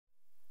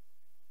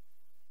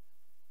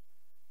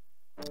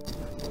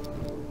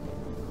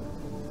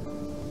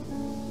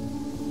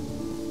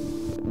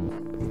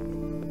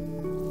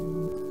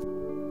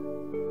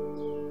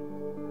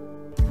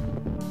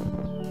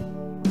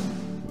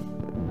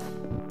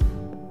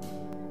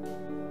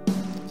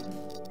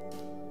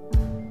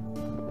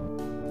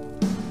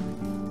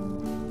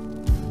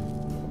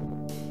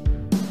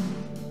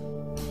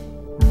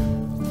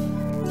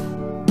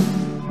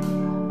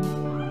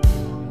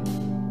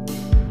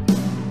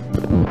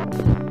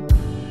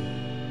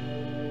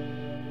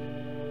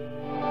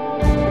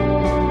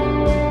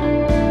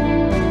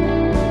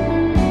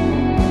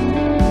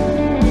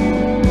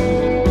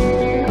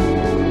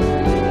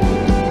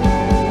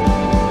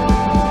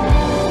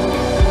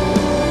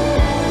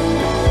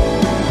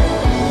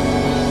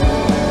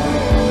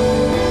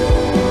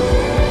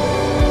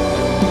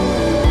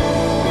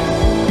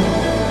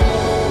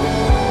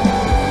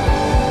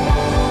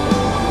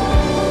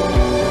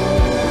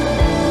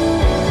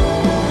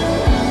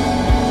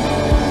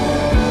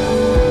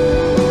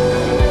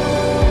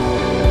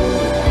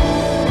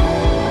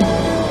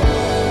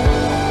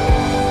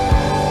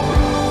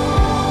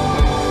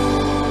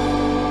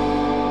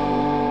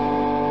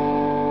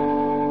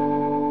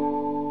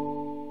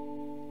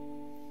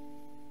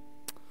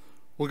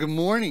Well, good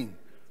morning.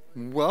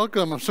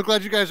 Welcome. I'm so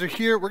glad you guys are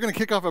here. We're going to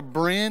kick off a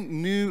brand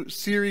new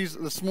series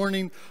this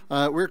morning.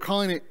 We're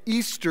calling it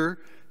Easter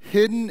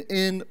Hidden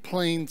in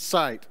Plain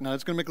Sight. Now,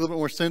 it's going to make a little bit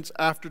more sense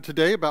after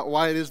today about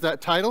why it is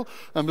that title.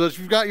 But if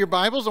you've got your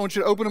Bibles, I want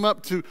you to open them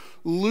up to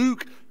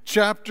Luke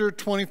chapter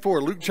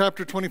 24. Luke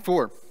chapter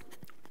 24.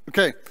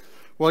 Okay.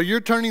 While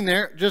you're turning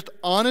there, just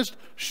honest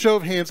show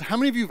of hands, how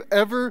many of you have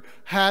ever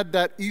had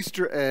that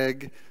Easter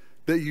egg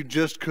that you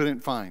just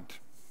couldn't find?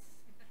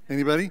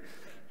 Anybody?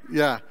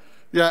 Yeah,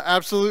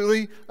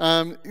 absolutely.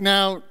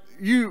 Now,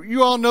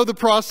 you all know the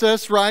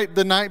process, right?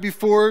 The night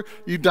before,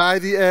 you dye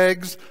the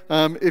eggs.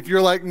 If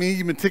you're like me,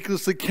 you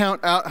meticulously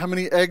count out how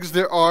many eggs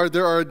there are.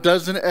 There are a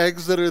dozen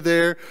eggs that are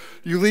there.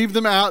 You leave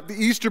them out. The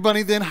Easter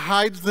bunny then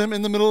hides them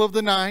in the middle of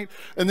the night.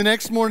 And the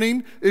next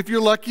morning, if you're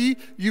lucky,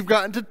 you've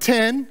gotten to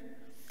 10.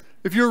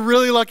 If you're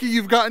really lucky,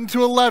 you've gotten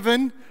to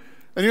 11.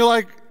 And you're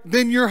like,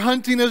 then you're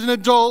hunting as an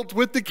adult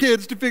with the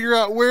kids to figure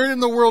out where in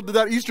the world did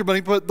that Easter bunny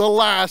put the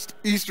last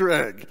Easter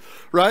egg,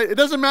 right? It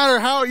doesn't matter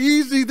how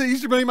easy the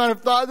Easter bunny might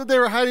have thought that they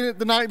were hiding it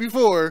the night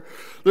before.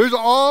 There's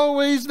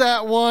always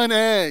that one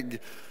egg.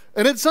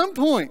 And at some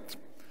point,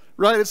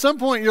 right,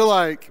 you're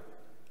like,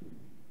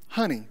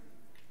 honey,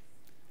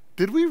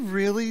 did we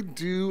really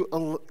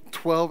do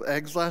 12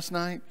 eggs last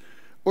night?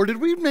 Or did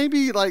we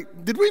maybe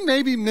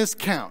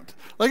miscount?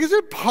 Like, is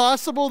it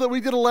possible that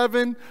we did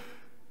 11?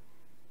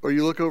 Or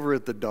you look over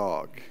at the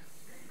dog.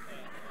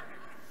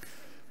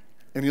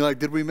 And you're like,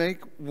 did we make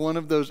one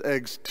of those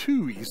eggs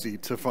too easy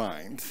to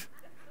find?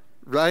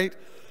 Right?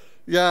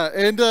 Yeah,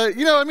 and and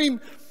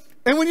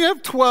when you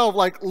have 12,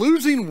 like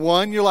losing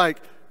one, you're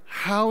like,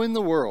 how in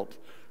the world?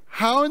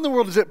 How in the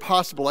world is it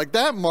possible? Like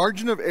that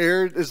margin of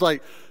error is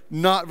like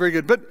not very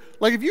good. But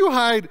like if you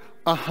hide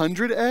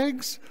 100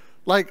 eggs,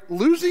 like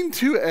losing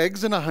 2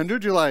 eggs in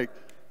 100, you're like,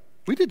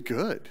 we did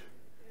good,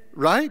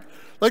 right?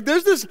 Like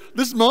there's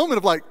this moment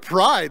of like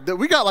pride that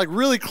we got like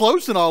really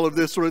close in all of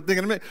this sort of thing.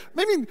 And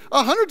maybe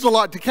 100's a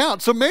lot to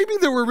count. So maybe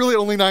there were really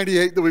only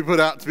 98 that we put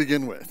out to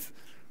begin with.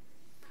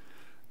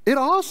 It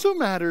also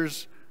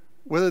matters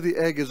whether the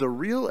egg is a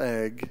real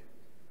egg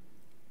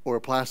or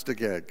a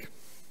plastic egg,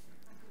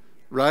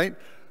 right?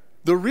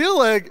 The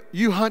real egg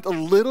you hunt a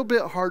little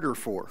bit harder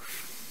for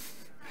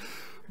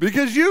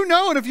because you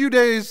know in a few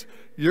days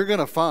you're going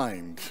to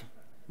find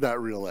that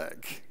real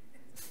egg.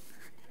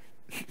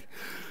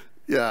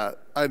 Yeah,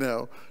 I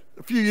know.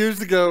 A few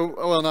years ago,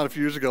 well, not a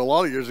few years ago, a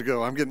lot of years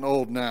ago, I'm getting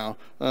old now.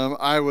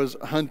 I was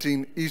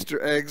hunting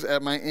Easter eggs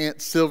at my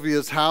Aunt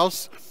Sylvia's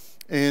house,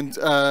 and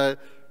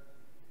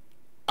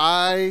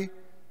I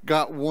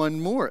got one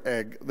more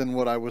egg than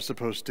what I was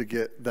supposed to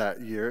get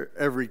that year.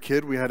 Every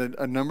kid, we had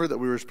a number that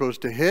we were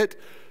supposed to hit,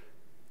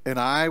 and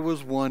I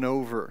was one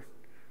over.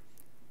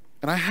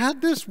 And I had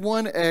this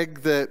one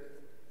egg that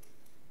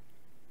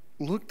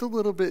looked a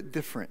little bit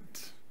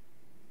different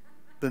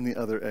than the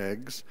other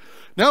eggs.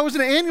 Now, it was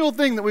an annual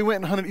thing that we went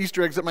and hunted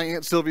Easter eggs at my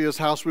Aunt Sylvia's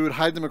house. We would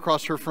hide them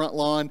across her front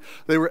lawn.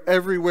 They were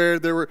everywhere.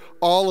 There were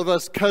all of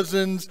us,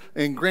 cousins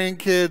and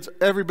grandkids,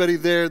 everybody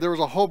there. There was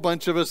a whole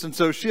bunch of us. And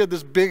so she had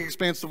this big,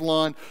 expansive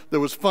lawn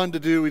that was fun to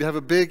do. We'd have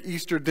a big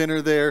Easter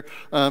dinner there,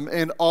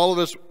 and all of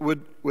us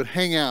would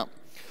hang out.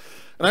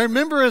 And I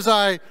remember as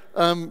I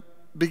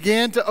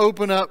began to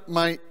open up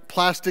my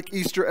plastic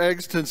Easter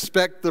eggs to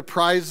inspect the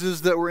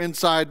prizes that were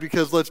inside,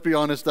 because let's be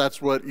honest, that's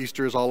what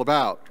Easter is all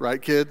about,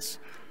 right, kids?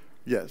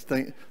 Yes,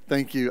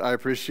 thank you. I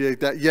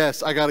appreciate that.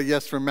 Yes, I got a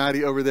yes from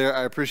Maddie over there.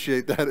 I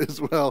appreciate that as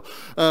well.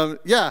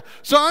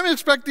 So I'm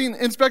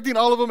inspecting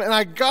all of them, and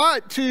I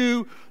got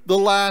to the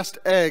last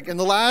egg. And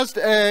the last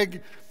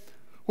egg,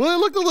 well, it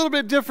looked a little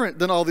bit different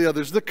than all the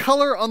others. The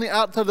color on the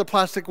outside of the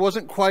plastic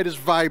wasn't quite as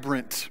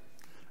vibrant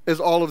as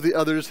all of the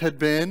others had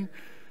been.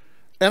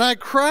 And I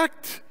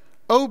cracked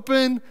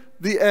open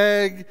the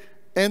egg,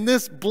 and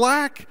this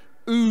black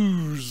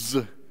ooze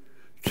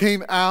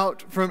came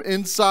out from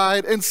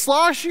inside, and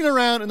sloshing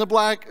around in the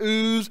black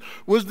ooze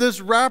was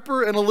this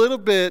wrapper and a little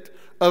bit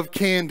of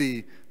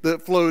candy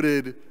that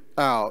floated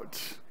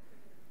out.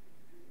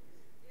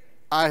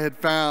 I had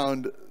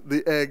found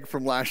the egg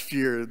from last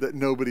year that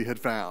nobody had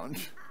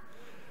found.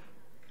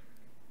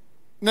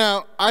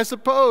 Now, I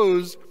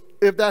suppose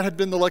if that had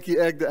been the lucky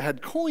egg that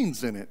had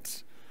coins in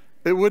it,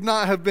 it would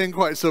not have been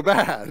quite so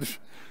bad.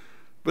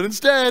 But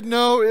instead,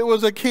 no, it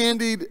was a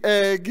candied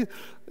egg,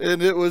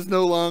 and it was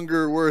no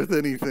longer worth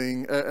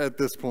anything at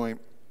this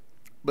point.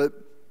 But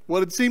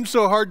what had seemed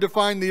so hard to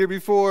find the year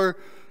before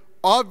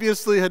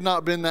obviously had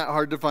not been that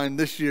hard to find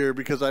this year,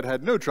 because I'd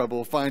had no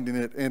trouble finding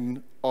it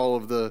in all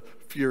of the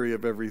fury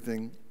of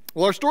everything.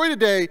 Well, our story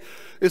today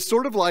is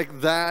sort of like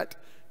that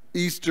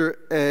Easter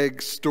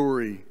egg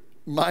story,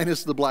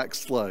 minus the black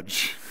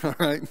sludge, all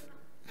right?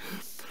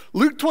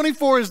 Luke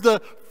 24 is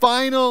the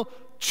final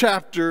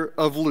chapter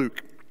of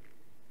Luke.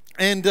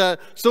 And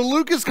so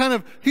Luke is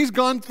he's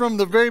gone from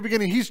the very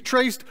beginning. He's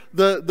traced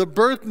the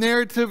birth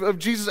narrative of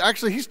Jesus.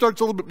 Actually, he starts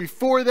a little bit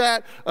before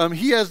that.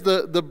 He has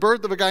the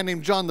birth of a guy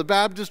named John the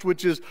Baptist,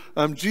 which is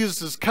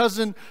Jesus'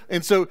 cousin.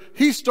 And so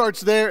he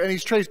starts there, and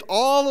he's traced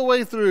all the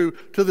way through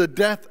to the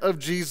death of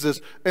Jesus.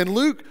 And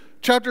Luke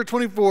chapter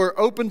 24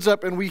 opens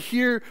up and we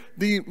hear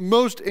the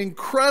most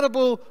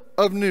incredible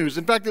of news.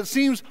 In fact, it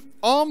seems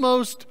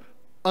almost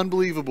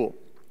unbelievable.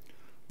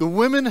 The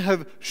women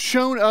have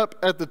shown up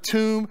at the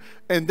tomb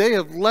and they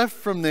have left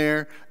from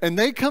there, and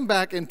they come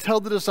back and tell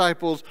the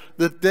disciples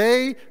that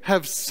they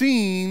have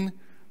seen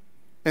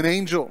an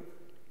angel.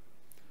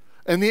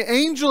 And the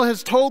angel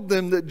has told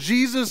them that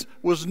Jesus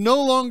was no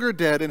longer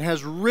dead and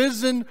has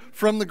risen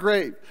from the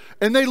grave.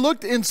 And they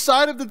looked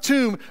inside of the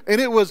tomb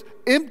and it was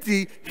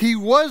empty. He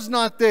was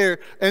not there.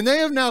 And they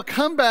have now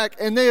come back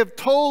and they have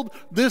told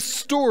this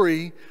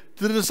story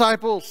to the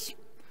disciples.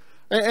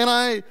 And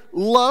I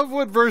love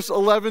what verse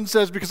 11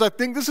 says, because I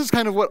think this is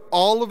kind of what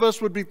all of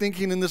us would be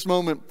thinking in this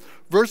moment.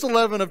 Verse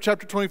 11 of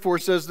chapter 24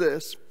 says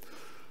this: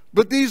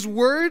 "But these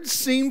words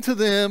seemed to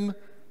them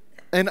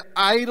an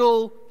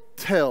idle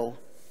tale,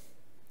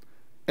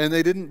 and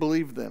they didn't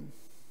believe them."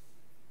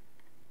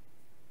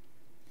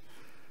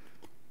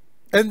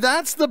 And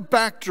that's the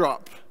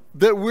backdrop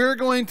that we're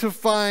going to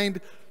find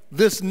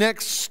this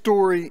next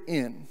story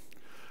in.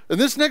 And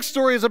this next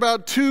story is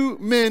about two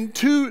men,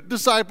 two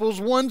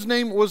disciples. One's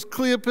name was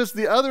Cleopas.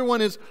 The other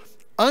one is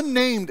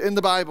unnamed in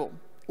the Bible.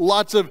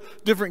 Lots of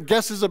different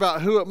guesses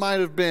about who it might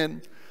have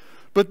been.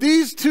 But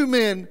these two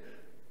men,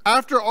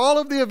 after all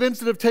of the events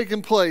that have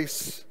taken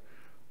place,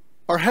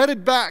 are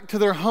headed back to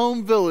their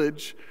home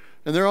village,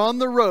 and they're on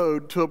the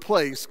road to a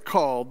place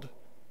called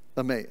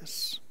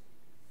Emmaus.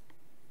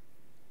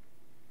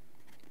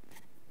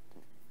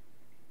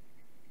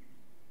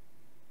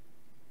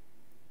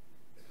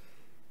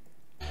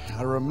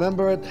 I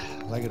remember it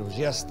like it was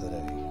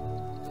yesterday.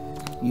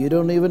 You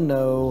don't even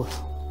know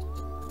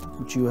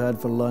what you had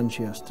for lunch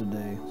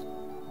yesterday.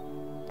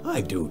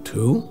 I do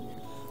too.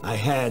 I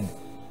had...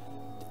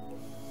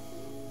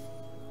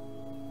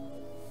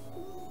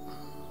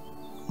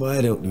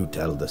 Why don't you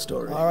tell the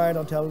story? All right,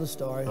 I'll tell the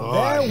story. Oh,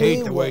 I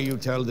hate the way you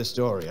tell the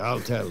story. I'll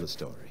tell the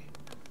story.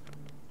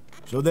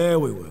 So there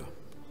we were.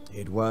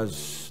 It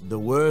was the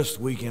worst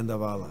weekend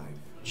of our life.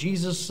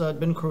 Jesus had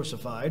been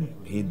crucified.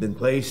 He'd been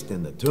placed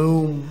in the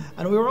tomb.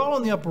 And we were all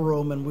in the upper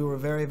room, and we were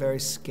very, very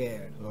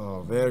scared.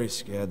 Oh, very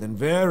scared and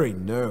very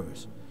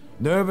nervous.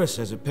 Nervous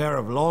as a pair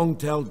of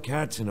long-tailed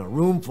cats in a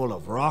room full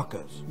of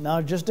rockers.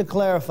 Now, just to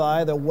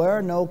clarify, there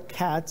were no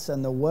cats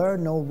and there were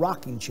no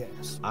rocking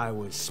chairs. I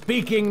was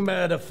speaking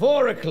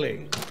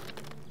metaphorically.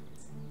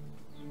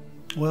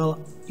 Well,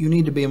 you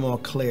need to be more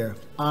clear.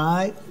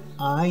 I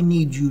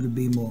need you to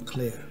be more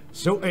clear.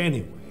 So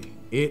anyway,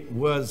 it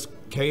was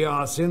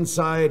chaos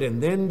inside,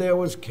 and then there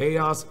was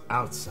chaos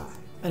outside.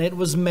 And it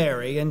was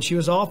Mary, and she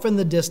was off in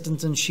the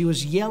distance, and she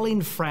was yelling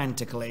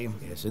frantically.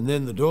 Yes, and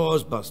then the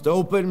doors bust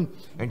open,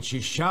 and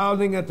she's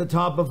shouting at the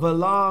top of her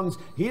lungs,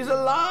 "He's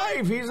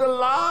alive! He's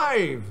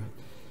alive!"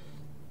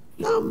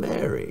 Now,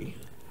 Mary.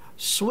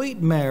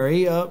 Sweet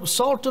Mary,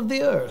 salt of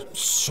the earth.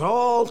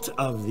 Salt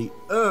of the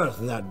earth,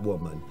 that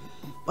woman.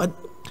 But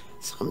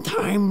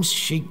sometimes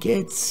she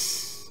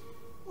gets...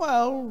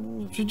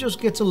 Well, she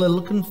just gets a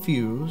little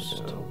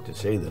confused. Oh, to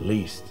say the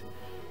least.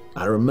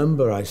 I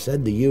remember I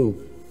said to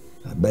you,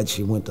 I bet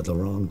she went to the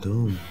wrong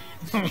tomb.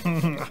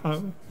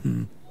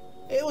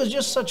 It was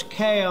just such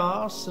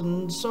chaos,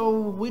 and so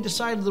we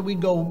decided that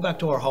we'd go back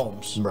to our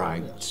homes.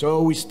 Right.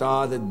 So we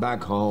started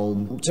back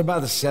home. It's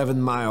about a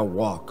 7-mile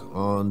walk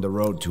on the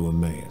road to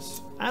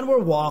Emmaus. And we're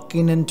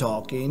walking and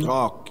talking.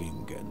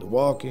 Talking and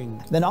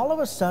walking. Then all of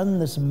a sudden,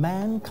 this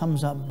man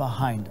comes up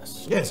behind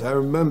us. Yes, I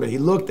remember. He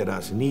looked at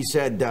us and he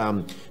said,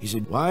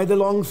 "Why the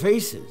long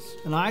faces?"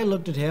 And I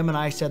looked at him and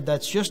I said,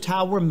 "That's just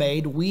how we're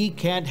made. We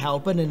can't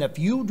help it, and if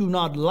you do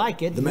not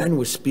like it..." The man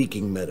was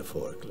speaking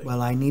metaphorically.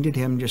 Well, I needed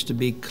him just to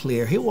be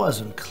clear. He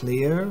wasn't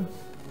clear.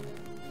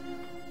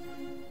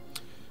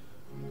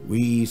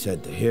 We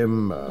said to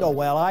him...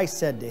 I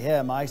said to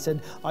him, I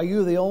said, "Are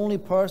you the only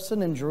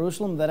person in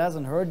Jerusalem that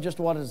hasn't heard just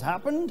what has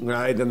happened?"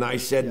 Right, and I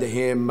said to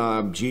him,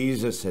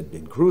 Jesus had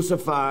been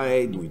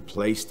crucified. We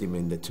placed him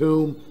in the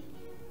tomb.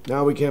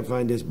 Now we can't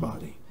find his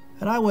body.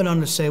 And I went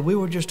on to say we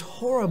were just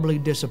horribly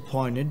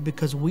disappointed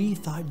because we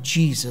thought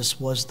Jesus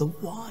was the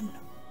one.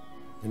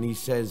 And he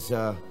says,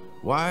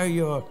 "Why are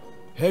your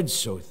heads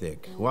so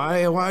thick?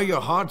 Why are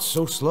your hearts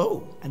so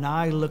slow?" And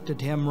I looked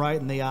at him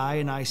right in the eye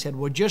and I said,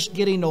 "We're just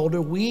getting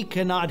older. We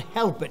cannot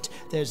help it.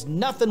 There's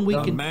nothing we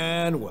can..." The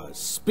man was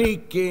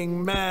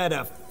speaking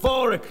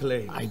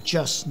metaphorically. I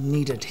just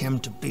needed him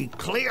to be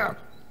clear.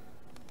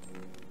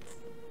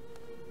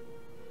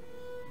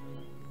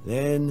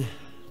 Then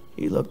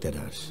he looked at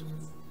us.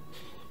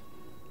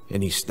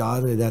 And he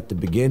started at the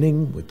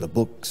beginning with the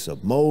books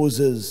of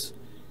Moses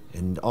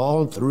and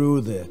all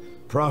through the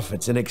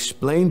prophets and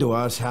explained to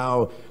us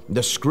how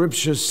the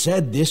scriptures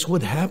said this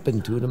would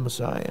happen to the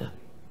Messiah.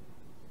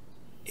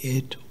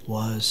 It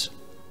was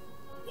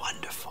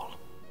wonderful.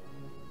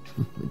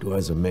 It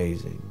was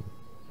amazing.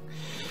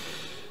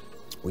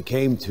 We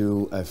came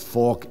to a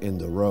fork in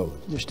the road.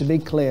 Just to be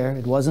clear,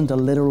 it wasn't a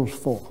literal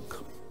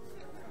fork.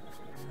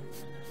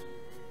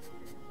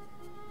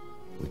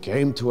 We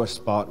came to a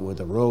spot where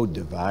the road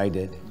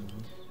divided,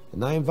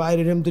 and I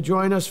invited him to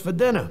join us for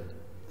dinner.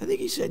 I think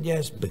he said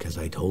yes because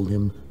I told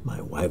him my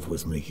wife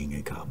was making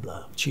a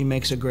cobbler. She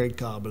makes a great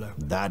cobbler.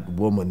 That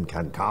woman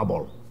can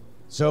cobble.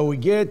 So we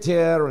get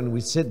here and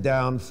we sit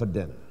down for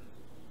dinner.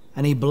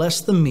 And he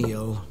blessed the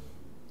meal,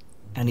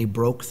 and he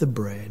broke the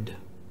bread.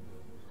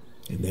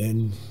 And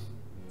then...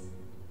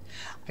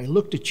 I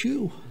looked at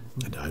you.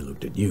 And I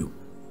looked at you.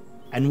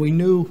 And we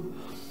knew.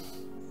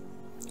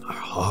 Our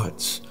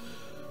hearts,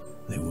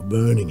 they were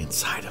burning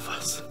inside of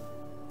us.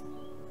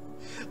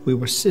 We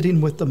were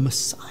sitting with the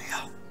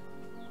Messiah.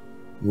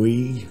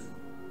 We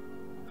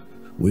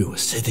were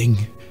sitting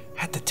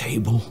at the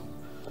table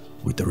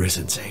with the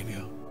risen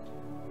Savior.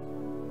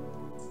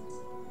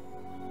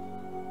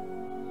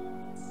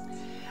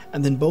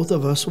 And then both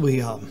of us,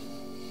 we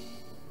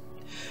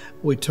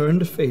turned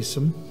to face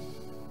him,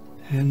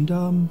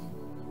 and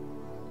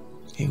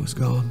he was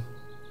gone.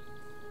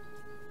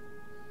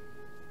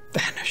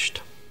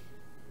 Vanished.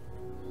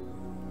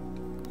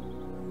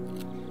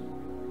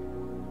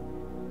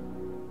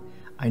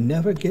 I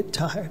never get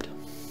tired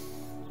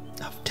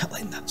of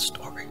telling that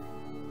story.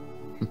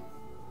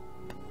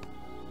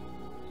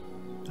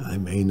 I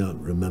may not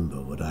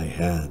remember what I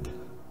had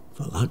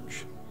for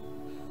lunch,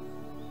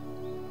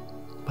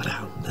 but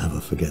I'll never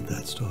forget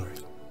that story.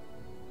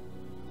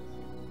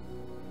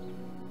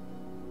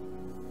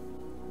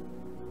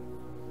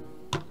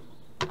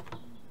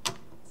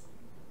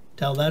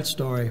 Tell that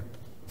story.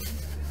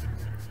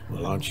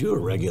 Well, aren't you a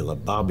regular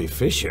Bobby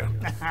Fischer?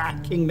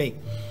 King me.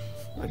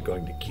 Not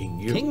going to king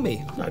you. King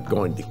me. Not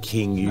going to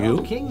king you.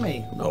 No, king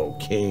me. No,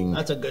 king.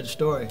 That's a good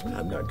story.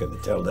 I'm not going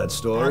to tell that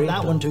story. Add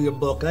that one to your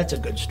book. That's a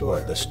good story.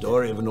 What, the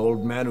story of an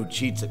old man who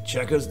cheats at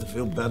checkers to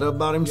feel better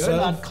about himself?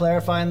 You're not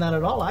clarifying that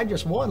at all. I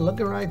just won.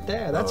 Look at right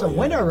there. That's a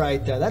winner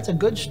right there. That's a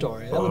good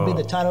story. That would be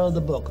the title of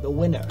the book, The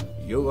Winner.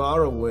 You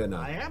are a winner.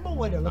 I am a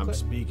winner. Look I'm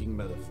speaking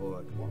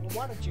metaphorically. Well,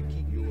 why don't you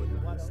keep you?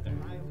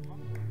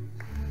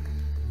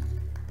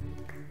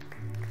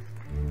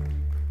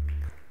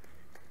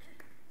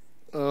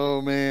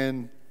 Oh,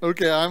 man.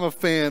 Okay, I'm a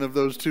fan of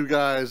those two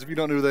guys. If you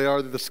don't know who they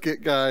are, they're the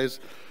skit guys.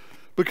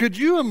 But could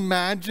you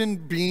imagine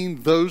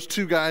being those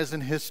two guys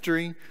in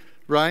history,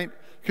 right?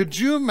 Could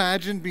you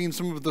imagine being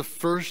some of the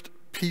first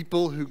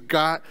people who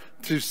got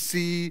to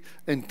see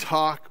and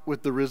talk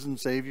with the risen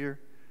Savior?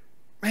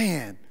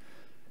 Man,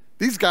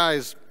 these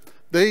guys,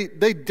 they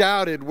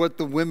doubted what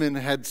the women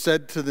had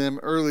said to them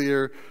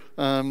earlier,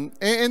 and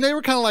they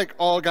were kind of like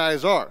all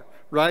guys are,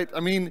 right? I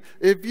mean,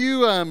 if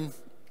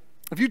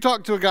you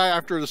talk to a guy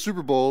after the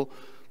Super Bowl,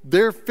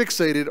 they're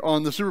fixated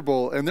on the Super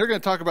Bowl, and they're going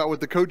to talk about what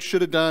the coach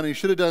should have done. He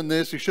should have done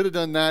this. He should have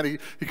done that. He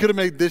could have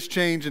made this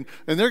change, and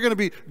they're going to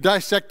be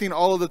dissecting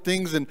all of the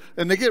things, and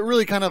they get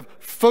really kind of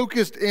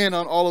focused in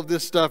on all of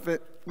this stuff.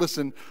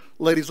 Listen,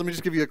 ladies, let me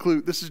just give you a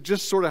clue. This is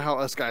just sort of how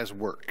us guys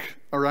work,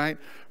 all right?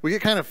 We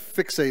get kind of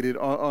fixated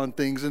on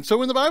things. And so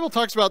when the Bible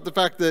talks about the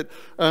fact that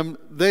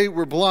they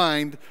were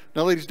blind,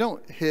 now, ladies,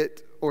 don't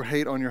hit or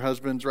hate on your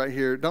husbands right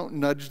here. Don't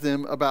nudge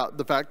them about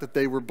the fact that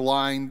they were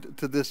blind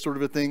to this sort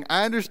of a thing.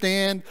 I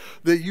understand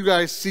that you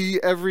guys see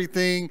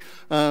everything.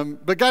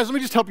 But guys, let me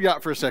just help you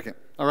out for a second,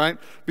 all right?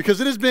 Because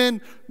it has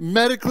been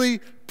medically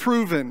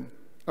proven,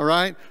 all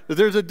right, that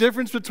there's a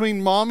difference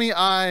between mommy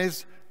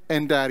eyes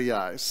and daddy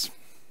eyes.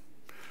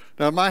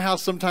 Now, in my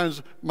house,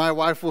 sometimes my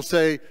wife will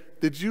say,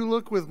 "Did you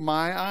look with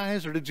my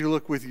eyes or did you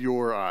look with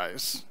your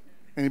eyes?"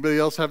 Anybody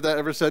else have that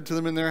ever said to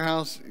them in their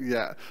house?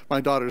 Yeah. My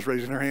daughter's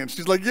raising her hand.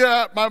 She's like,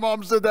 "Yeah, my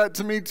mom said that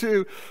to me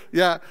too."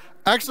 Yeah.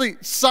 Actually,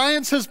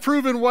 science has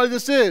proven why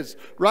this is,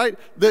 right?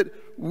 That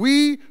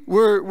we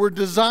were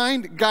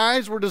designed,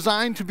 guys were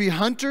designed to be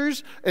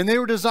hunters, and they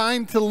were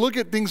designed to look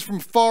at things from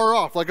far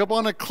off, like up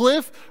on a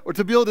cliff, or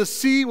to be able to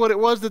see what it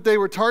was that they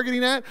were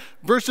targeting at,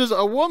 versus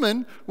a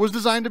woman was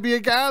designed to be a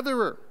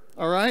gatherer.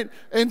 All right?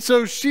 And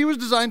so she was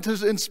designed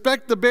to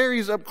inspect the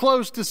berries up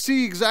close to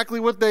see exactly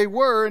what they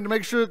were and to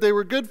make sure that they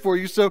were good for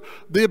you. So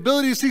the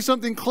ability to see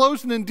something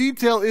close and in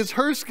detail is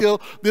her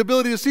skill. The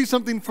ability to see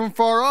something from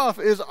far off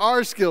is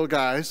our skill,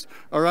 guys.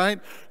 All right?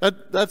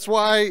 That's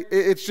why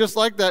it's just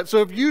like that. So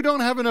if you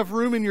don't have enough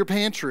room in your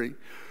pantry,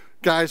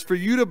 guys, for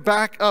you to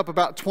back up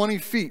about 20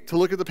 feet to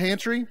look at the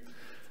pantry,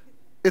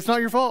 it's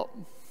not your fault.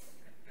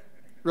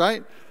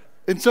 Right?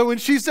 And so when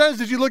she says,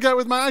 "Did you look at it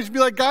with my eyes?" you'd be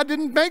like, "God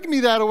didn't make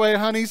me that way,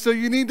 honey, so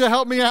you need to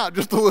help me out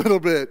just a little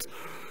bit."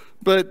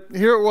 But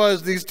here it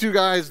was, these two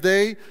guys,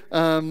 they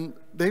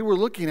were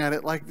looking at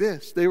it like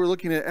this. They were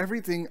looking at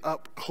everything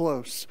up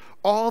close,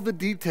 all the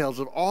details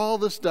of all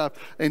the stuff.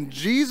 And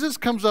Jesus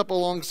comes up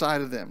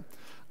alongside of them.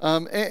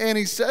 And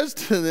he says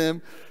to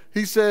them,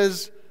 he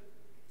says,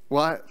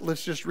 well,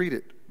 let's just read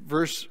it.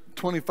 Verse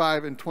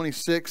 25 and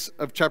 26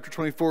 of chapter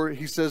 24,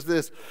 he says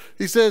this.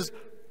 He says,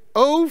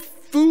 "Oh,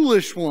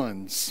 foolish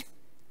ones."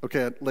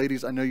 Okay,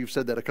 ladies, I know you've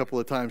said that a couple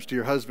of times to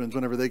your husbands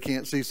whenever they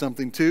can't see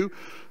something too.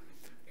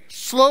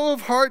 "Slow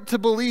of heart to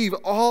believe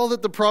all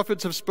that the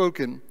prophets have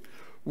spoken.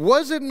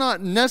 Was it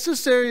not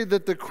necessary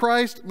that the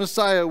Christ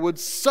Messiah would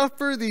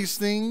suffer these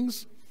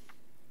things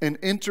and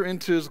enter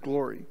into his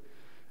glory?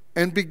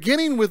 And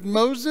beginning with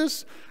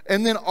Moses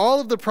and then all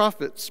of the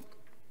prophets,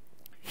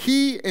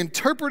 he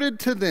interpreted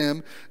to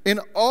them in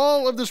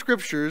all of the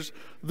scriptures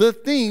the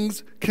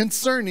things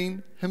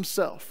concerning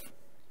himself.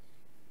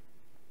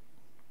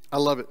 I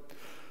love it.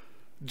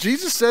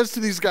 Jesus says to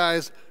these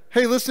guys,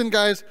 hey, listen,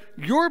 guys,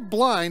 you're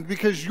blind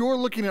because you're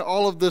looking at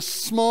all of the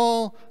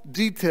small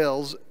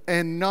details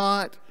and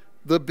not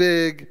the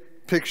big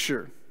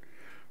picture.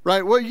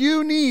 Right? What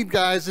you need,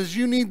 guys, is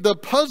you need the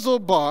puzzle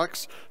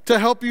box to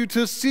help you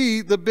to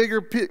see the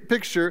bigger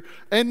picture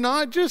and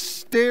not just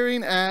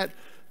staring at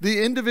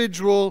the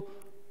individual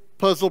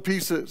puzzle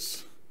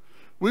pieces.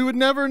 We would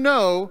never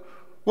know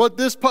what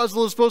this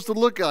puzzle is supposed to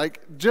look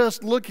like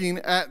just looking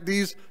at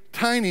these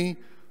tiny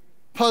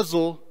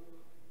puzzle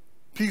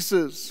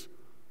pieces.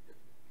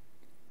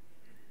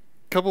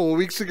 A couple of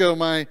weeks ago,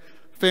 my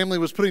family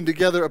was putting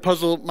together a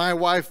puzzle. My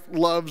wife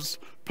loves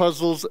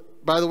puzzles.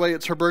 By the way,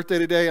 it's her birthday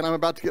today, and I'm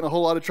about to get in a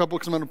whole lot of trouble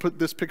because I'm going to put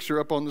this picture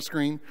up on the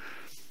screen.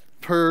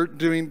 Her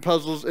doing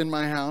puzzles in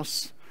my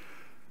house.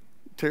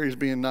 Terry's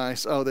being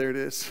nice. Oh, there it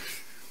is.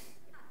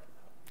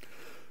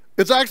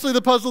 It's actually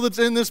the puzzle that's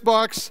in this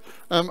box.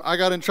 I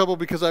got in trouble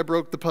because I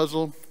broke the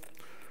puzzle.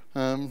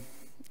 It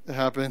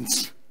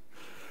happens.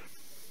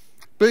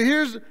 But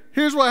here's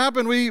what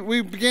happened.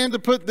 We began to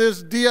put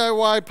this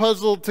DIY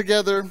puzzle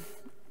together.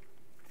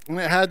 And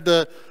it had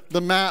the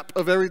map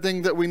of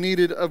everything that we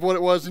needed of what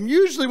it was. And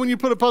usually when you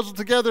put a puzzle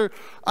together,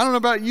 I don't know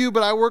about you,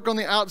 but I work on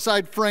the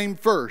outside frame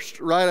first,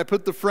 right? I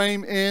put the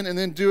frame in and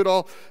then do it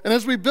all. And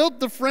as we built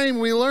the frame,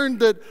 we learned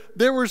that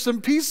there were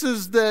some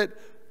pieces that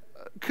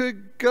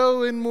could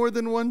go in more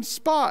than one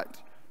spot.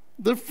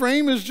 The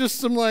frame is just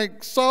some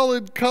like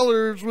solid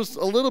colors with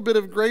a little bit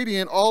of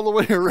gradient all the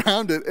way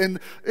around it. And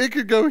it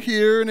could go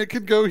here and it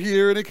could go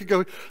here and it could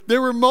go.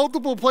 There were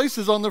multiple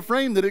places on the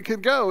frame that it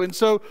could go. And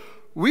so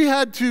we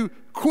had to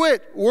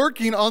quit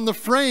working on the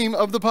frame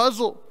of the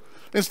puzzle.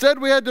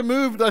 Instead, we had to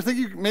move. I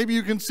think maybe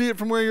you can see it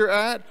from where you're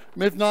at.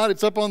 If not,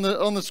 it's up on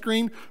the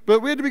screen.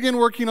 But we had to begin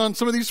working on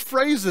some of these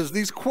phrases,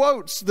 these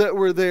quotes that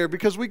were there,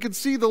 because we could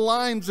see the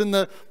lines and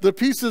the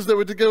pieces that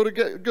would go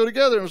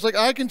together. It was like,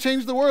 I can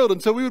change the world.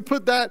 And so we would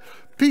put that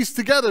piece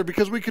together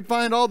because we could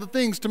find all the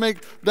things to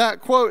make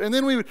that quote. And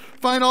then we would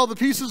find all the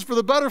pieces for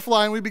the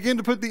butterfly, and we began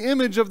to put the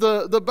image of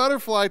the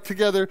butterfly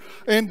together.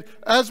 And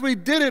as we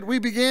did it, we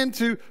began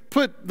to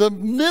put the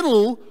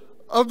middle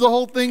of the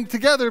whole thing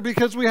together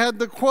because we had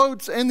the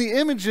quotes and the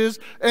images.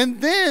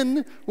 And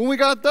then when we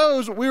got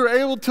those, we were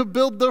able to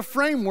build the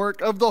framework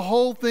of the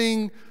whole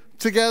thing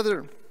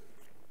together.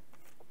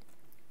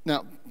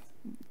 Now,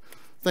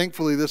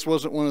 thankfully, this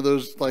wasn't one of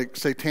those like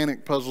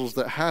satanic puzzles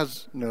that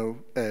has no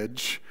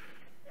edge.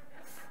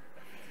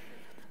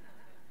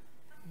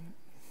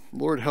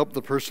 Lord help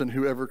the person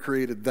who ever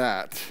created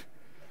that.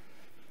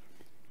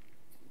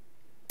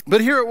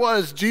 But here it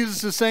was,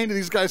 Jesus is saying to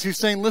these guys, he's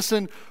saying,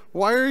 listen,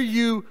 why are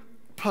you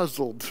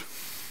puzzled?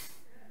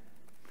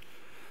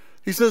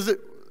 He says that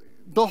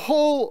the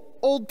whole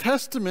Old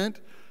Testament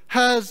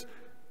has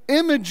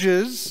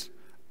images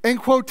and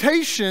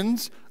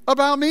quotations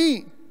about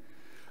me.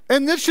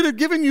 And this should have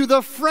given you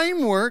the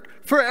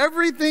framework for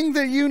everything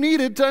that you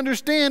needed to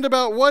understand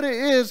about what it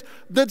is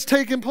that's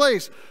taken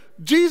place.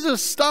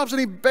 Jesus stops and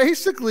he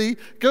basically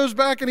goes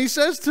back and he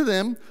says to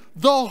them,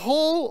 the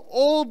whole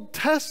Old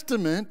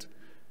Testament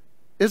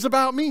is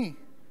about me.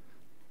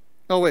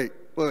 Oh, wait,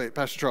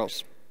 Pastor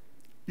Charles.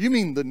 You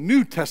mean the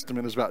New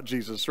Testament is about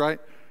Jesus, right?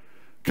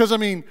 Because, I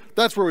mean,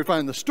 that's where we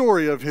find the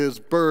story of his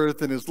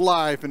birth and his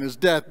life and his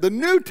death. The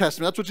New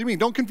Testament, that's what you mean.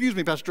 Don't confuse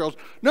me, Pastor Charles.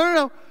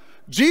 No.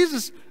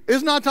 Jesus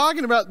is not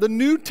talking about the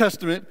New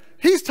Testament.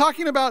 He's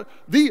talking about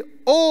the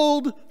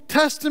Old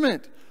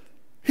Testament.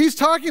 He's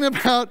talking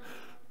about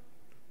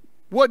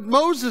what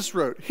Moses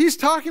wrote. He's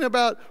talking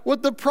about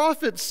what the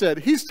prophets said.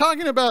 He's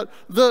talking about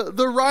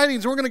the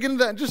writings. And we're going to get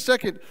into that in just a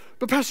second.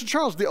 But Pastor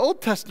Charles, the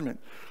Old Testament,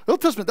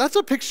 that's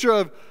a picture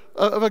of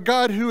a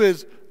God who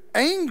is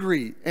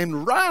angry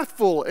and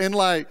wrathful and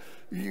like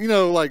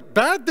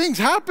bad things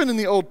happen in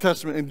the Old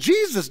Testament. And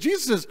Jesus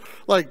is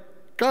like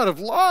God of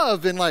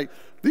love, and like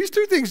these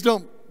two things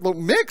don't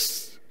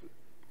mix.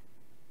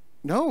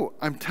 No,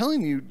 I'm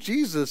telling you,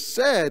 Jesus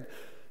said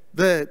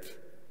that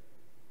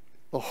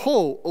the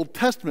whole Old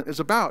Testament is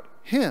about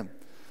him.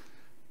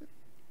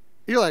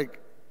 You're like,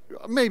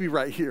 maybe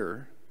right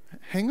here.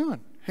 Hang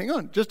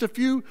on. Just a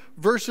few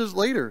verses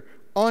later,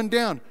 on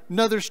down,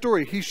 another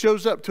story. He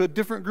shows up to a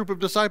different group of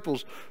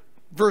disciples.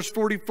 Verse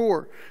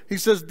 44, he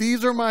says,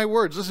 these are my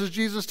words. This is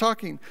Jesus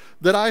talking.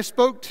 That I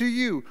spoke to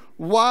you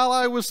while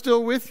I was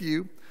still with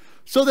you,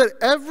 so that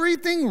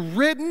everything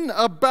written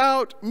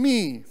about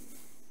me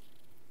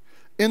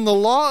in the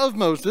law of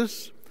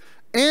Moses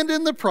and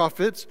in the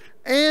prophets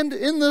and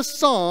in the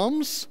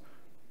Psalms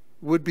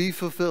would be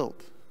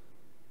fulfilled.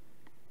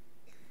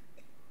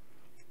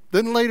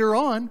 Then later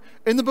on,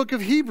 in the book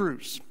of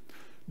Hebrews,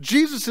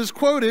 Jesus is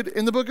quoted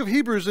in the book of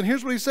Hebrews, and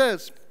here's what he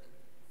says.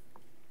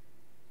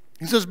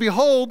 He says,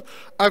 behold,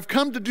 I've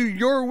come to do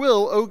your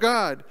will, O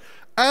God,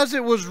 as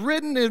it was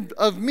written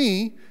of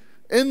me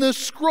in the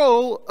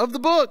scroll of the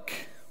book.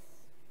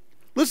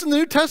 Listen, the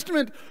New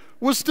Testament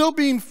was still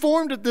being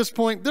formed at this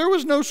point. There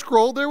was no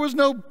scroll. There was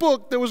no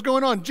book that was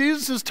going on.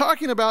 Jesus is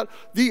talking about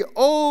the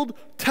Old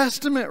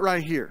Testament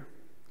right here.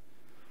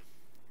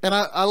 And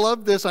I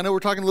love this. I know we're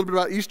talking a little bit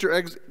about Easter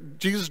eggs.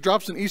 Jesus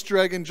drops an Easter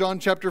egg in John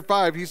chapter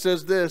 5. He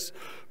says this,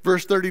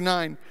 verse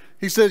 39.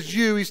 He says,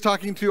 he's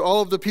talking to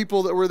all of the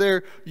people that were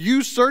there.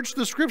 You search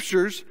the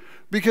scriptures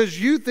because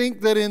you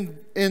think that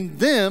in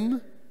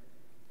them,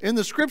 in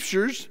the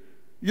scriptures,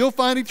 you'll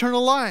find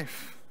eternal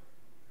life.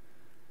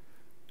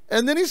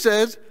 And then he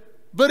says,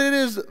 but it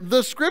is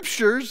the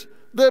scriptures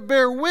that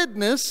bear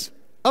witness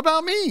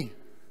about me.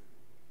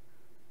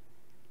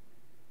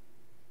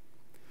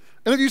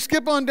 And if you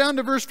skip on down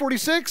to verse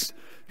 46,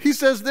 he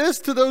says this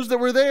to those that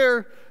were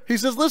there. He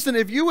says, listen,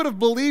 if you would have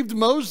believed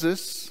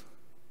Moses,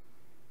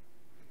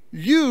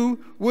 you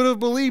would have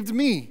believed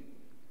me,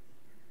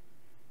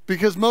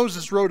 because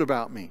Moses wrote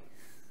about me.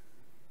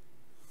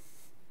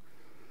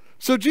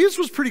 So Jesus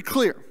was pretty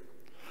clear.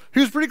 He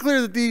was pretty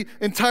clear that the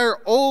entire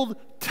Old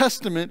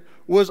Testament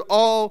was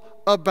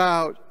all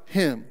about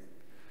him.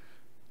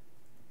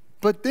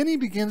 But then he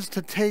begins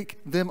to take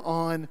them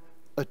on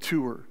a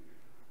tour.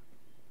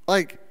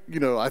 Like,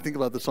 I think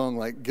about the song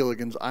like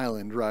Gilligan's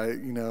Island, right?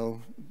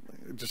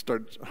 It just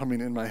starts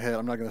humming in my head.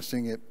 I'm not going to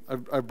sing it.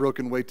 I've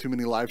broken way too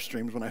many live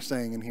streams when I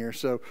sang in here.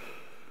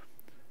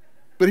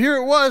 But here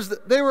it was,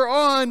 that they were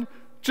on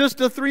just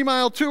a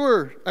 3-mile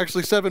tour,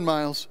 actually 7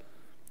 miles.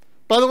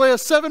 By the way, a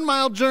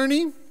 7-mile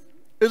journey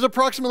is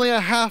approximately a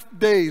half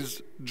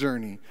day's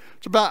journey.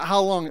 It's about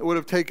how long it would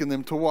have taken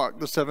them to walk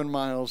the 7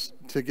 miles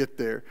to get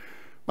there.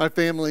 My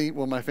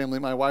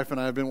wife and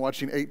I have been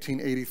watching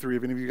 1883.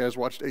 Have any of you guys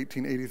watched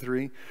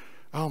 1883?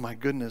 Oh my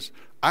goodness.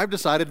 I've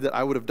decided that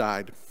I would have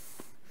died.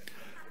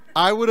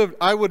 I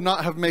would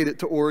not have made it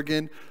to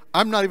Oregon.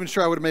 I'm not even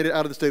sure I would have made it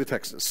out of the state of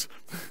Texas.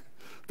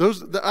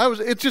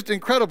 It's just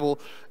incredible.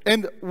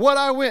 And what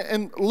I went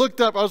and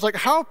looked up, I was like,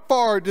 how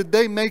far did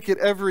they make it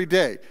every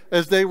day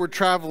as they were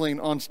traveling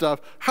on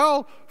stuff?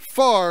 How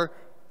far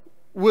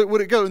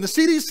would it go? And the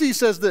CDC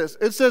says this.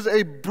 It says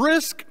a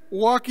brisk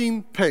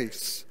walking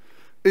pace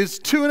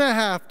is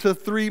 2.5 to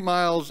 3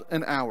 miles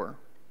an hour.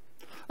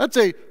 That's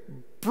a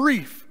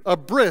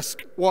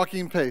brisk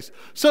walking pace.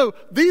 So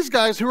these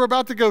guys who are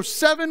about to go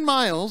 7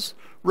 miles,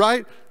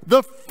 right?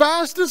 The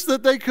fastest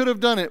that they could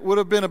have done it would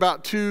have been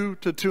about 2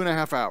 to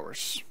 2.5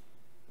 hours.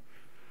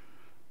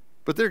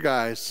 But they're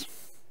guys,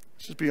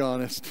 let's just be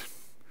honest.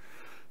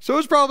 So it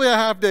was probably a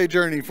half-day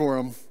journey for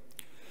them.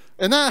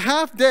 And that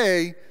half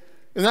day,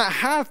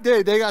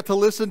 they got to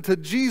listen to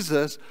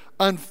Jesus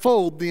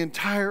unfold the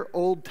entire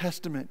Old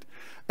Testament.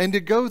 And to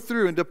go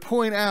through and to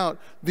point out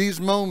these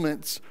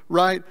moments,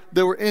 right,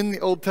 that were in the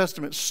Old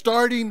Testament,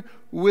 starting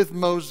with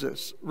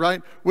Moses,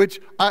 right?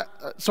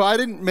 So I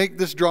didn't make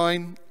this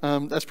drawing.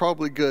 That's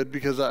probably good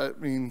because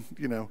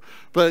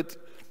but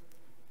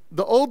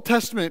the Old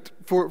Testament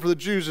for the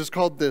Jews is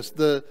called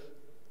the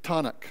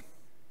Tanakh,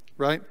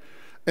 right?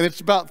 And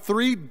it's about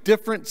 3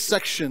 different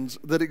sections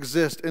that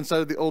exist inside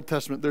of the Old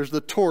Testament. There's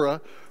the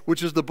Torah,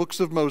 which is the books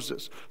of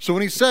Moses. So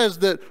when he says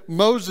that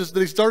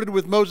he started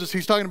with Moses, he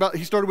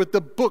started with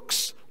the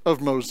books of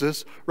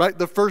Moses, right?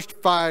 The first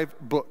 5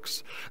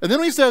 books. And then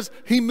when he says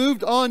he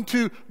moved on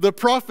to the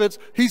prophets,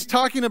 he's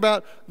talking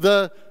about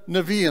the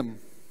Nevi'im,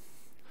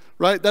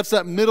 right? That's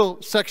that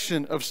middle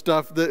section of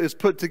stuff that is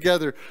put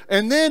together.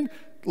 And then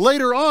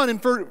later on in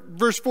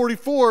verse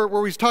 44,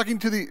 where he's talking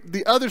to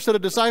the other set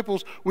of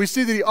disciples, we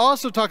see that he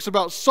also talks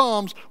about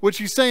Psalms, which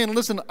he's saying,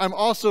 listen, I'm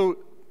also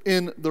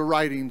in the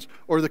writings,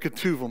 or the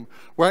Ketuvim,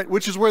 right?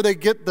 Which is where they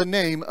get the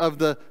name of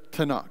the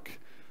Tanakh.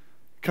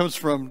 It comes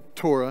from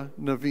Torah,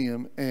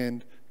 Nevi'im,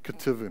 and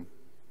Ketuvim.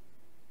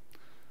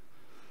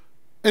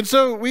 And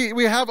so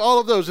we have all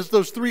of those. It's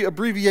those 3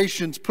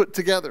 abbreviations put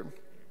together.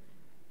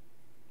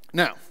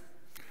 Now,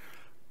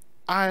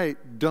 I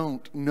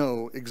don't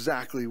know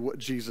exactly what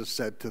Jesus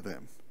said to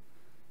them.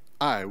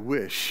 I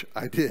wish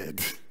I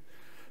did.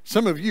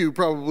 Some of you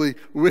probably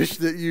wish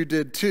that you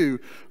did too.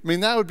 I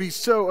mean, that would be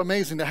so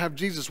amazing to have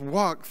Jesus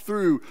walk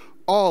through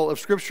all of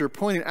Scripture,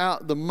 pointing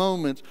out the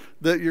moments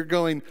that you're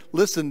going,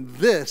 listen,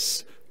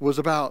 this was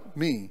about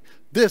me.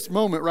 This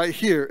moment right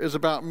here is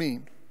about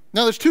me.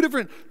 Now, there's 2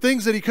 different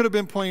things that he could have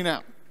been pointing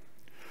out.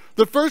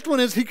 The first one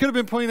is he could have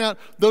been pointing out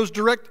those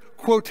direct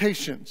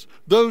quotations,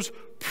 those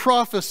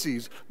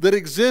prophecies that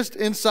exist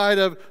inside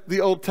of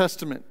the Old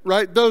Testament,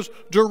 right? Those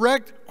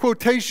direct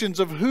quotations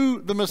of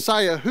who the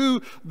Messiah,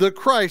 who the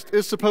Christ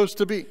is supposed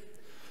to be.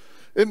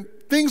 And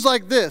things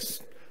like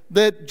this,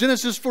 that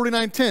Genesis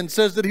 49:10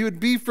 says that he would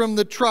be from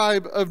the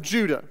tribe of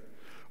Judah.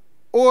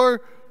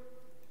 Or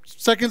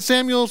 2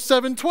 Samuel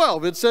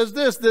 7:12, it says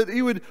this, that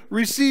he would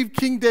receive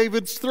King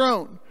David's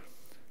throne.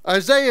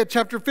 Isaiah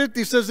chapter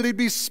 50 says that he'd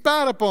be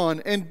spat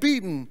upon and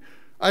beaten.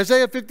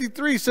 Isaiah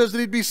 53 says that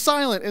he'd be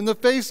silent in the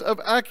face of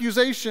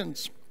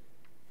accusations.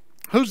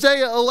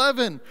 Hosea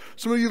 11,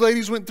 some of you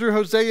ladies went through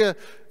Hosea.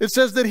 It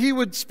says that he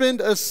would spend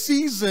a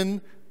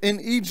season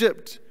in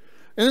Egypt.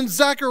 And then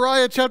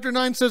Zechariah chapter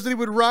 9 says that he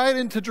would ride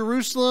into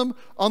Jerusalem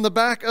on the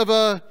back of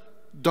a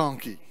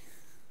donkey.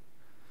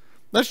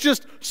 That's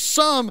just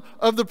some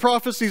of the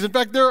prophecies. In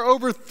fact, there are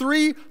over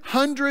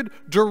 300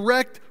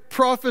 direct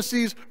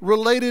prophecies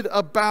related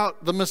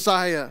about the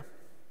Messiah.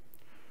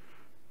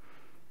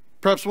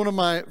 Perhaps one of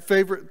my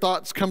favorite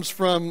thoughts comes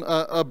from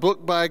a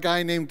book by a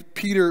guy named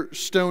Peter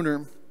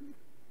Stoner.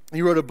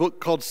 He wrote a book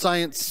called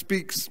Science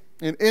Speaks.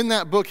 And in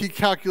that book, he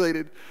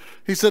calculated,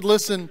 he said,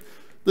 listen,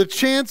 the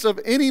chance of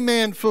any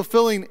man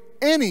fulfilling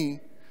any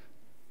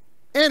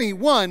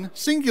one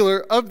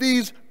singular of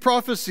these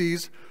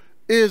prophecies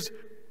is,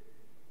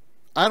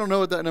 I don't know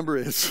what that number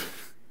is.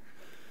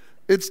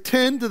 It's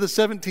 10 to the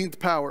 17th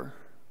power.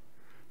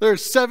 There are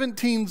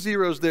 17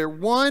 zeros there.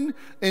 1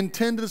 and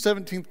 10 to the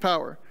 17th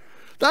power.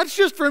 That's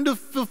just for him to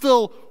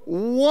fulfill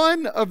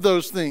one of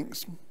those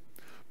things.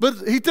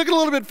 But he took it a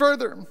little bit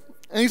further.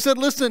 And he said,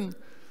 listen,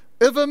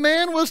 if a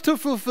man was to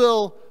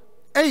fulfill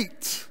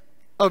 8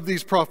 of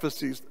these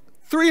prophecies,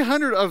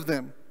 300 of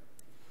them,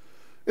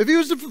 if he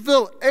was to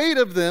fulfill 8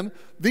 of them,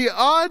 the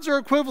odds are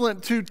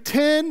equivalent to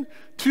 10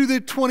 to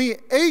the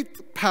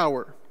 28th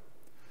power.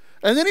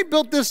 And then he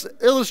built this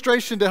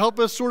illustration to help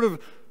us sort of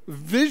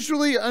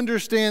visually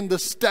understand the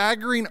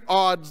staggering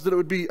odds that it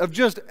would be of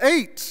just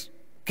 8,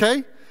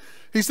 okay?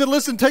 He said,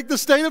 listen, take the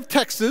state of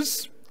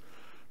Texas.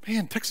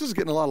 Man, Texas is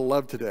getting a lot of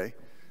love today.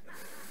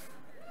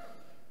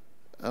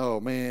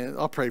 Oh, man,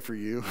 I'll pray for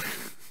you.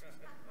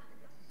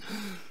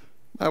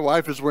 My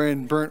wife is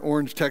wearing burnt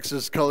orange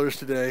Texas colors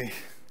today.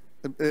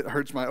 It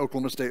hurts my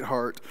Oklahoma State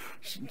heart.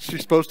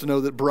 She's supposed to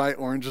know that bright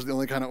orange is the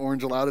only kind of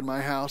orange allowed in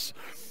my house.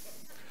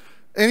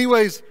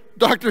 Anyways,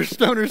 Dr.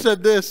 Stoner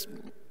said this.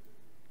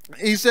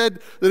 He said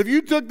that if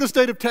you took the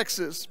state of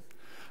Texas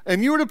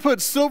and you were to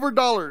put silver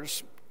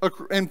dollars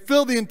and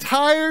fill the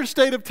entire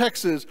state of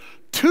Texas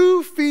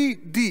 2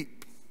 feet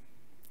deep,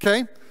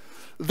 okay,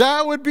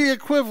 that would be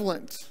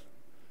equivalent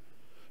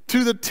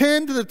to the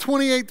 10 to the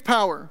 28th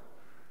power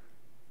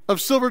of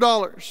silver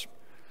dollars.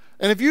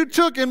 And if you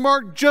took and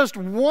marked just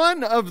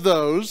one of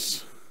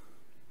those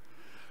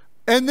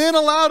and then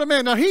allowed a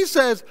man, now he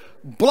says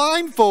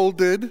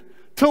blindfolded,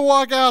 to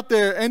walk out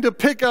there and to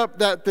pick up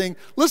that thing.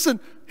 Listen,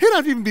 he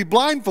doesn't even be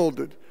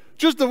blindfolded.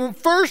 Just the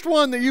first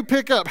one that you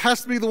pick up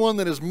has to be the one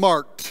that is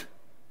marked.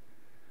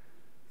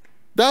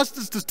 That's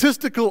the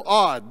statistical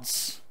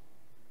odds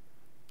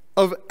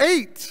of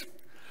 8.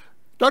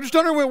 Dr.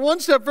 Stoner went one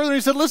step further.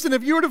 He said, listen,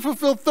 if you were to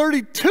fulfill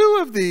 32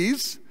 of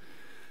these,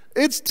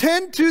 it's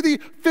 10 to the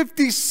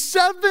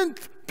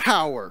 57th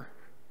power.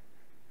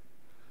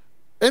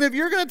 And if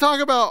you're going to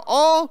talk about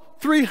all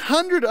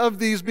 300 of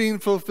these being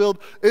fulfilled,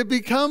 it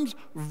becomes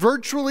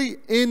virtually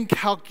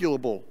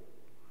incalculable,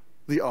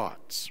 the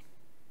odds.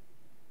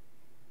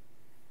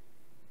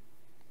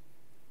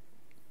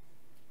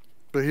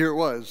 But here it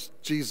was,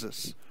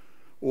 Jesus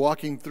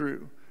walking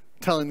through,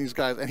 telling these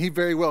guys, and he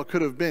very well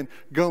could have been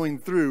going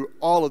through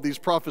all of these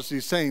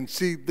prophecies saying,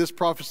 see, this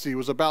prophecy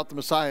was about the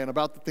Messiah and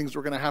about the things that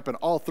were going to happen,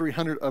 all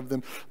 300 of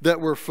them that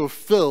were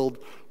fulfilled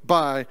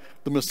by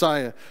the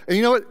Messiah. And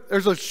you know what?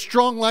 There's a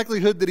strong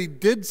likelihood that he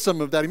did some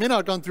of that. He may not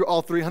have gone through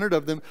all 300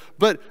 of them,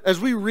 but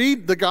as we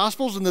read the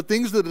Gospels and the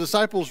things that the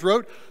disciples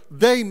wrote,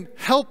 they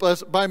help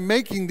us by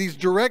making these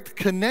direct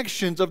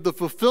connections of the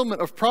fulfillment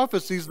of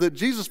prophecies that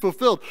Jesus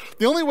fulfilled.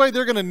 The only way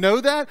they're going to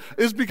know that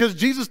is because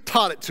Jesus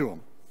taught it to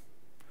them.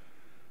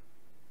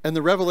 And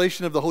the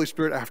revelation of the Holy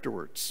Spirit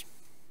afterwards.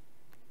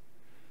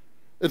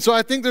 And so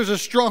I think there's a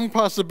strong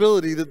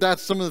possibility that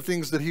that's some of the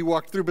things that he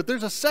walked through. But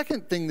there's a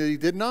second thing that he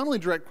did, not only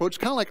direct quotes,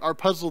 kind of like our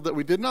puzzle that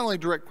we did, not only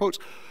direct quotes,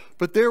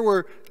 but there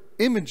were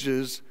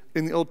images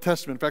in the Old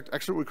Testament. In fact,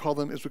 actually what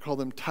we call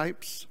them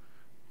types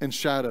and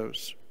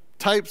shadows.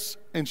 Types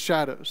and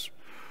shadows.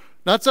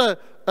 That's a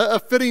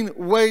fitting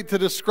way to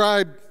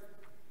describe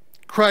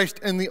Christ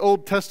in the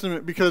Old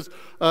Testament, because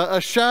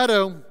a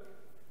shadow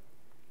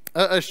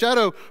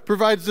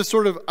provides this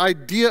sort of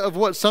idea of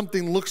what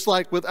something looks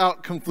like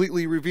without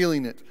completely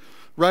revealing it,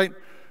 right?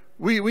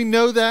 We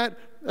know that.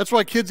 That's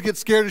why kids get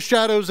scared of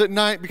shadows at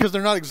night, because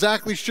they're not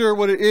exactly sure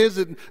what it is,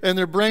 and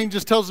their brain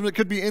just tells them it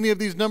could be any of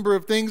these number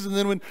of things. And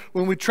then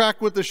when we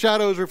track what the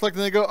shadow is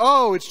reflecting, they go,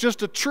 oh, it's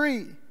just a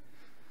tree.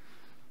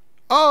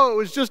 Oh,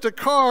 it's just a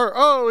car.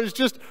 Oh, it's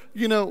just,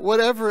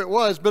 whatever it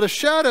was. But a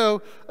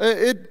shadow,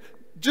 it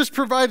just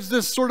provides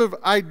this sort of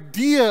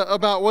idea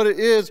about what it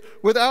is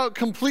without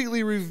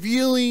completely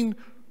revealing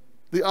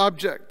the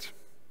object.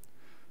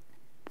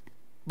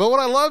 But what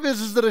I love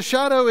is that a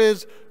shadow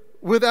is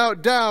without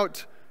a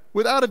doubt,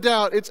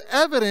 it's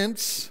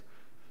evidence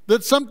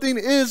that something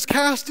is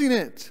casting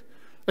it.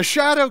 A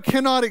shadow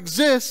cannot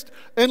exist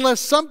unless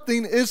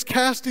something is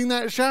casting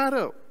that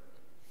shadow.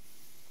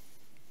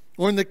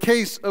 Or in the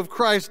case of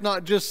Christ,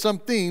 not just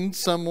something,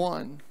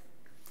 someone.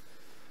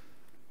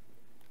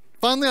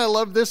 Finally, I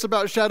love this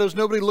about shadows.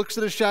 Nobody looks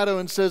at a shadow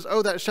and says,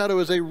 oh, that shadow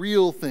is a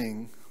real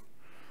thing.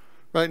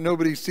 Right?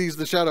 Nobody sees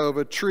the shadow of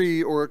a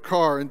tree or a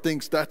car and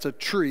thinks that's a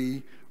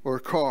tree or a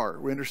car.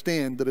 We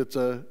understand that it's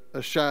a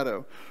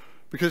shadow,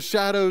 because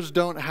shadows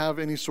don't have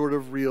any sort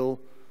of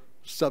real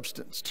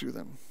substance to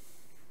them.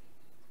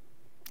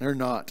 They're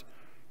not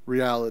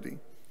reality.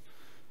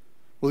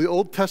 Well, the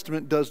Old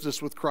Testament does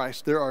this with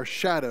Christ. There are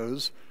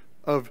shadows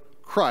of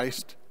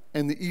Christ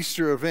and the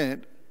Easter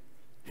event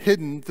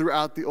hidden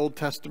throughout the Old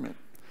Testament.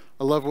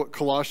 I love what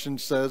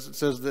Colossians says. It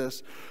says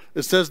this.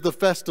 It says the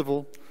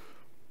festival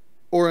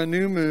or a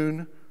new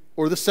moon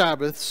or the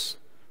Sabbaths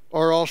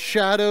are all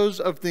shadows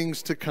of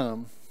things to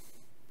come.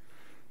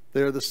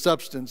 They are the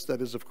substance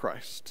that is of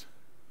Christ.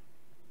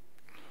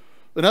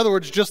 In other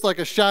words, just like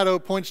a shadow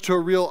points to a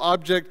real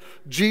object,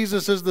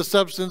 Jesus is the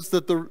substance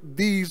that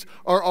these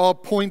are all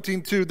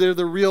pointing to. They're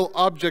the real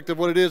object of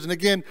what it is. And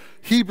again,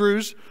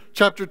 Hebrews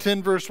chapter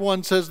 10 verse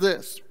 1 says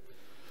this. It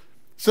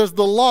says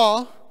the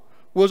law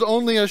was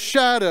only a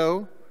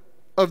shadow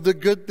of the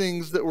good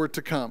things that were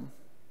to come,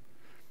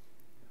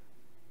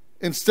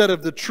 instead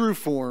of the true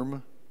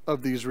form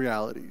of these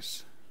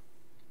realities.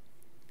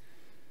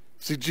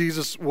 See,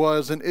 Jesus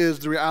was and is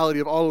the reality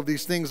of all of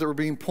these things that were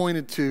being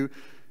pointed to.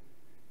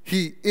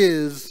 He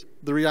is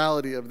the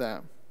reality of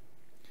that.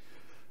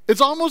 It's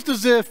almost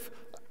as if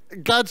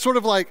God sort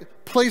of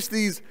like placed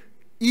these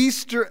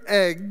Easter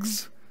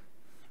eggs,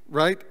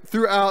 right,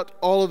 throughout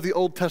all of the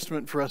Old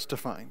Testament for us to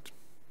find.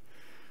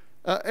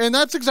 And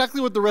that's exactly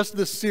what the rest of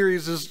this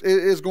series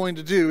is going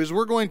to do, is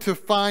we're going to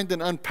find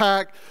and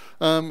unpack,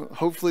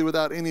 hopefully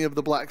without any of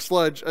the black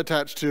sludge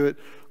attached to it,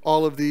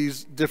 all of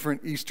these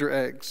different Easter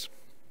eggs.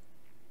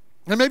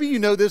 And maybe you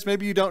know this,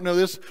 maybe you don't know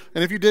this,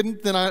 and if you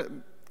didn't, then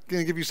I'm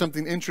going to give you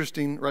something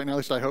interesting right now. At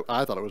least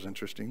I thought it was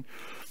interesting.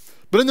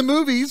 But in the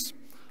movies,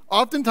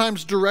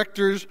 oftentimes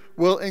directors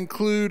will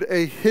include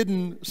a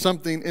hidden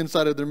something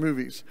inside of their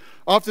movies.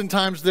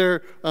 Oftentimes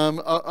they're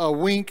a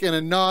wink and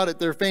a nod at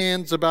their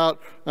fans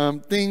about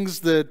things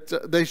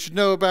that they should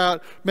know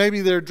about. Maybe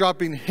they're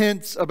dropping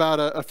hints about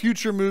a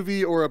future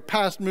movie or a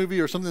past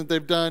movie or something that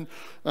they've done.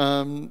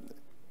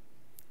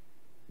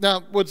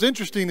 Now, what's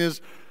interesting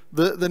is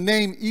the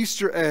name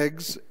Easter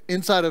eggs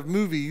inside of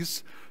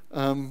movies.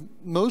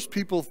 Most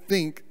people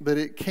think that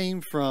it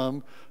came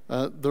from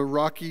the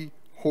Rocky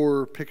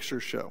Horror Picture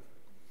Show.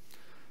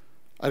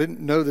 I didn't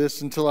know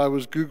this until I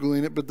was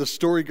Googling it, but the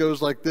story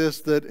goes like this,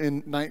 that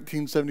in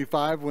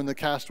 1975, when the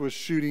cast was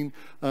shooting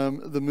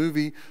the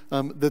movie,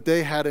 that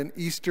they had an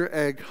Easter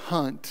egg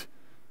hunt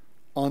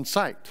on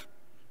site.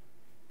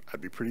 That'd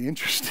be pretty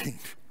interesting,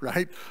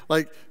 right?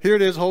 Like, here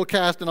it is, whole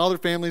cast and all their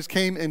families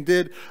came and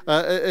did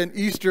an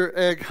Easter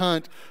egg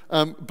hunt.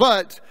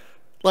 But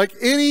like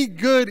any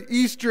good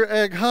Easter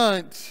egg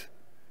hunt,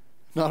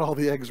 not all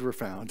the eggs were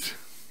found.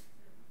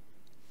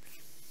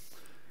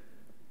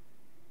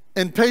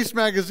 And Pace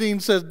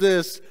Magazine said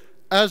this: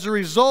 as a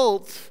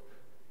result,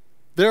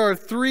 there are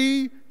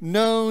 3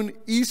 known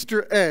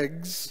Easter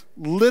eggs,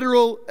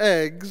 literal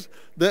eggs,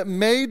 that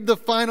made the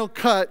final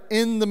cut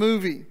in the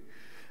movie.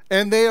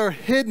 And they are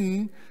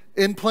hidden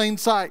in plain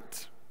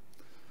sight.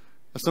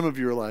 Now, some of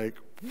you are like,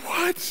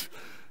 what?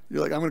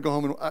 You're like, I'm going to go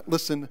home and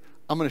listen.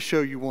 I'm going to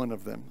show you one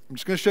of them. I'm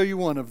just going to show you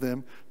one of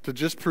them to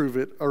just prove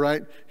it, all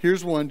right?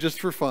 Here's one just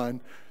for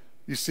fun.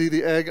 You see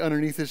the egg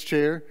underneath his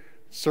chair,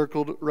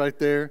 circled right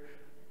there,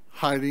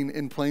 hiding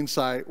in plain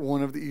sight,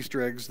 one of the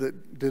Easter eggs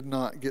that did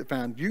not get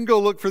found. You can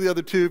go look for the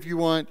other 2 if you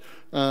want.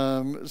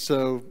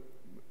 So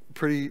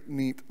pretty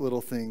neat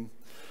little thing.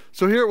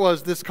 So here it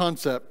was, this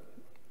concept,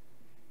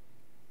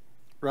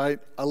 right?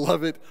 I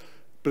love it,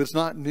 but it's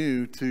not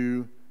new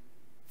to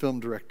film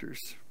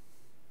directors.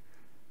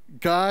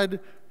 God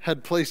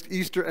had placed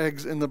Easter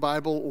eggs in the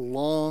Bible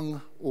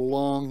long,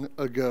 long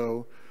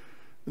ago.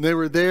 And they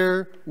were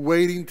there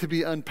waiting to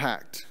be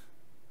unpacked.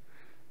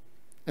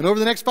 And over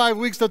the next 5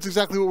 weeks, that's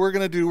exactly what we're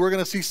going to do. We're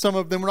going to see some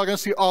of them. We're not going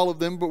to see all of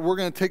them, but we're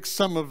going to take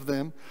some of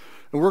them.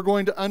 And we're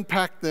going to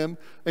unpack them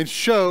and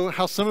show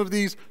how some of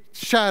these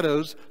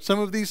shadows, some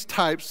of these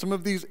types, some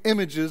of these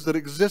images that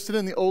existed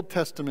in the Old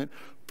Testament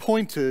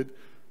pointed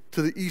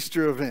to the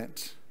Easter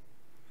event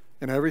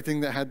and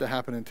everything that had to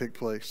happen and take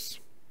place.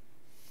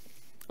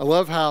 I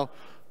love how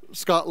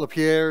Scott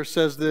LaPierre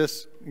says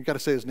this. You got to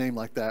say his name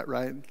like that,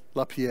 right?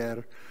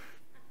 LaPierre.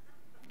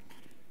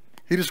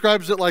 He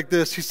describes it like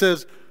this. He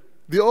says,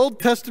 the Old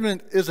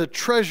Testament is a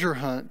treasure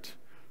hunt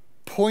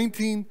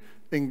pointing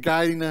and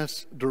guiding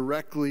us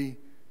directly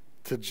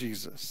to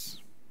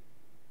Jesus.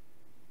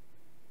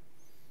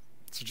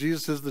 So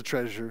Jesus is the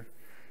treasure.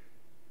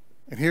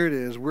 And here it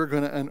is. We're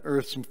going to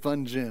unearth some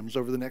fun gems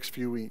over the next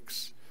few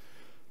weeks.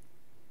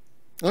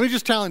 Let me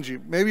just challenge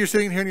you. Maybe you're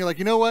sitting here and you're like,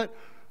 you know what?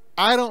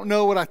 I don't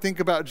know what I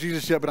think about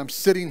Jesus yet, but I'm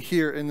sitting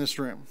here in this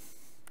room.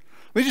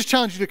 Let me just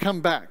challenge you to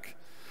come back.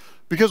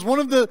 Because one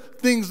of the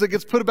things that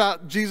gets put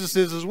about Jesus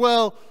is, as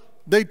well,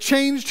 they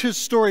changed his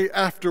story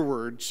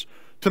afterwards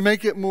to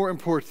make it more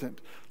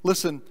important.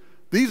 Listen,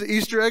 these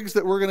Easter eggs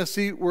that we're going to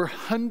see were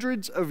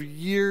hundreds of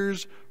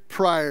years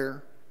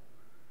prior.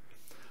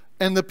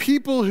 And the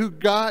people who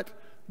got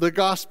the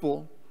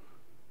gospel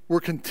were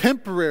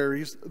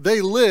contemporaries.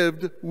 They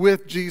lived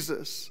with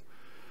Jesus.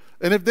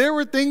 And if there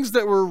were things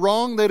that were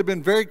wrong, they'd have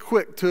been very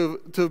quick to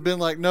have been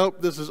like, nope,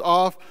 this is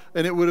off.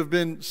 And it would have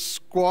been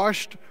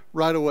squashed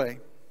right away.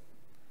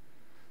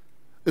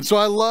 And so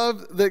I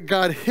love that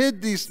God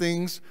hid these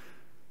things.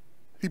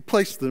 He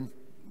placed them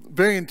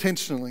very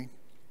intentionally.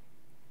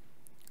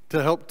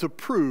 to help to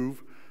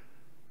prove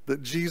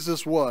that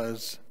Jesus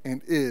was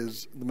and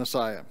is the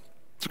Messiah.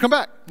 So come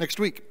back next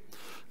week.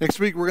 Next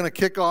week, we're going to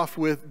kick off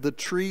with the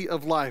tree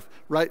of life,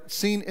 right?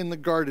 Scene in the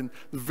garden.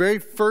 The very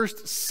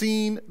first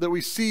scene that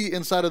we see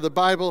inside of the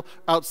Bible,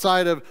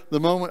 outside of the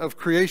moment of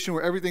creation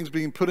where everything's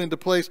being put into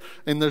place.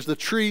 And there's the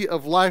tree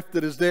of life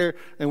that is there.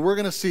 And we're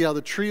going to see how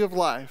the tree of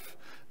life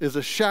is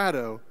a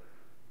shadow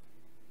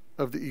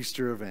of the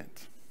Easter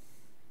event.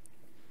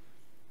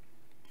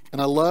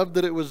 And I love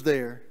that it was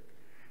there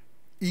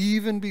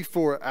even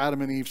before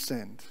Adam and Eve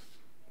sinned.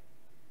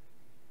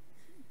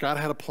 God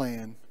had a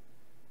plan.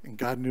 And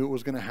God knew it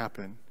was going to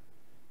happen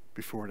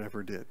before it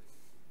ever did.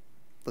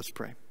 Let's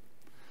pray.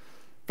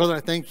 Father, I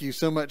thank you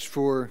so much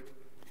for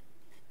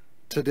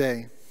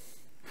today.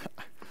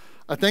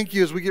 I thank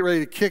you as we get ready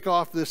to kick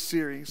off this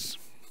series.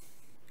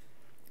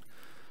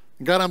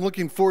 God, I'm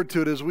looking forward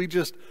to it as we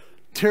just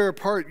tear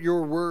apart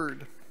your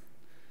word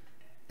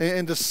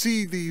and to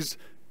see these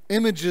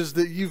images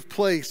that you've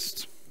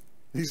placed,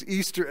 these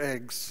Easter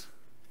eggs,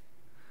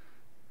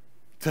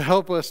 to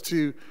help us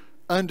to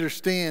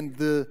understand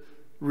the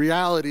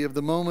reality of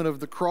the moment of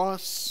the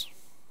cross,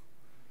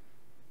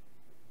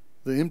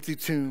 the empty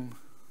tomb,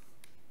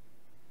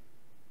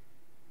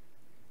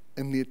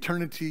 and the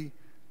eternity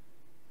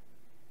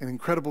and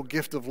incredible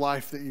gift of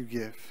life that you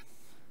give.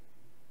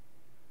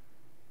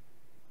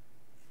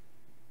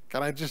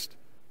 God, I just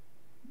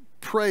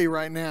pray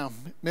right now.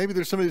 Maybe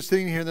there's somebody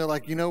sitting here and they're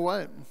like, you know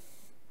what?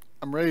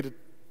 I'm ready to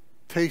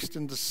taste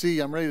and to see.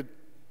 I'm ready to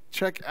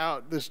check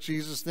out this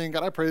Jesus thing.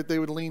 God, I pray that they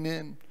would lean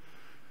in.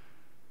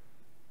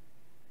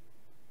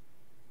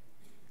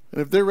 And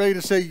if they're ready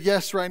to say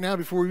yes right now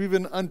before we've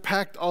even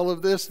unpacked all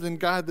of this, then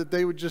God, that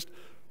they would just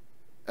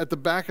at the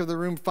back of the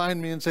room find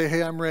me and say,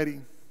 hey, I'm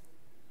ready.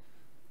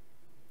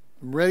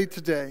 I'm ready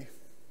today.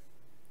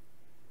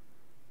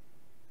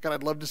 God,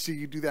 I'd love to see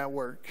you do that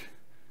work.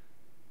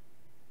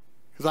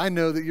 Because I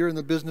know that you're in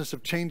the business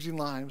of changing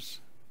lives.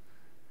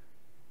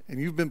 And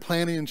you've been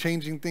planning and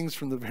changing things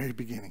from the very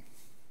beginning.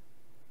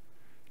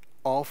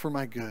 All for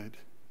my good.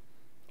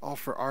 All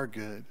for our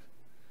good.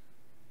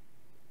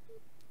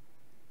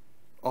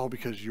 All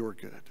because you're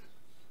good.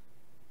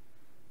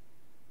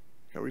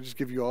 God, we just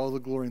give you all the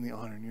glory and the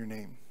honor in your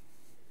name.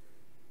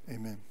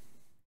 Amen.